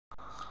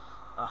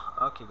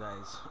Okay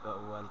guys,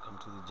 welcome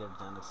to the Jet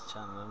Janix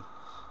channel.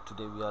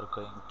 Today we are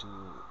going to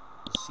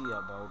see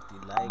about the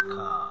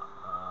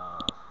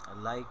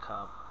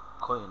Laika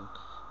coin,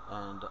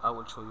 and I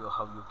will show you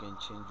how you can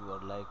change your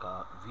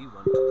Laika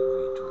V1 to the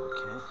V2.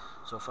 Okay,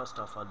 so first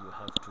of all you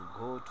have to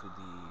go to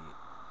the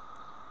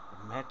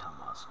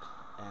MetaMask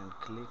and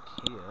click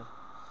here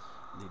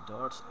the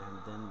dots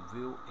and then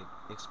view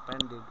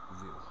expanded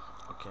view.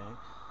 Okay,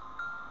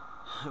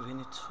 when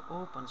it's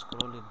open,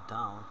 scroll it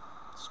down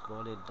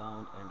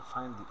and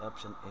find the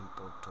option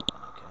import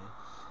token. Okay,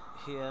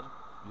 here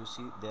you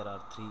see there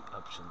are three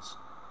options: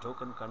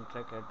 token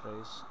contract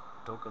address,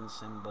 token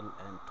symbol,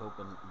 and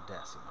token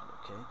decimal.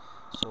 Okay,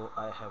 so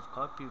I have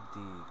copied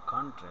the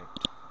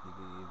contract,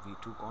 the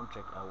v2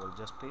 contract. I will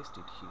just paste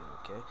it here.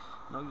 Okay,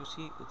 now you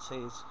see it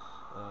says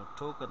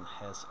token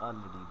has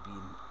already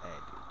been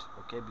added.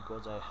 Okay,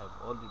 because I have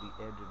already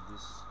added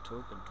this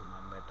token to my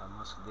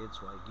MetaMask,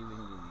 that's why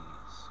giving me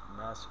this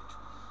message.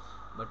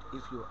 But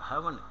if you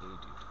haven't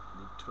added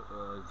the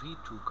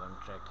v2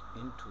 contract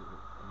into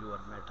your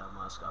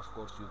MetaMask, of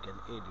course you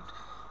can edit.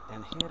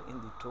 And here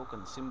in the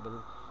token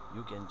symbol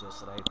you can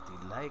just write the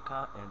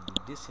Laika, and the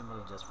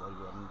decimal, just for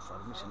your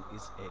information,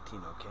 is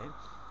 18. Okay,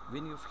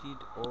 when you feed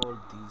all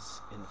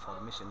these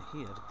information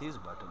here, this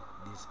button,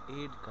 this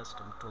add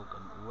custom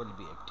token, will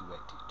be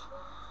activated.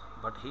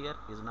 But here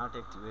is not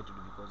activated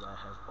because I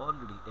have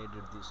already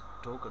added this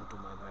token to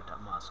my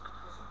MetaMask.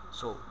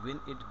 So when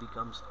it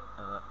becomes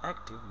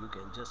active, you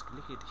can just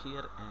click it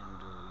here and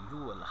you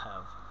will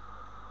have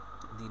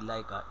the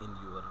Laika in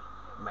your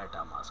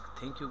MetaMask.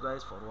 Thank you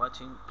guys for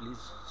watching.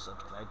 Please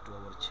subscribe to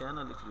our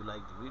channel if you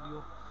like the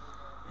video,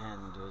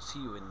 and see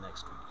you in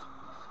next video.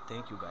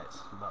 Thank you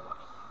guys. Bye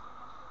bye.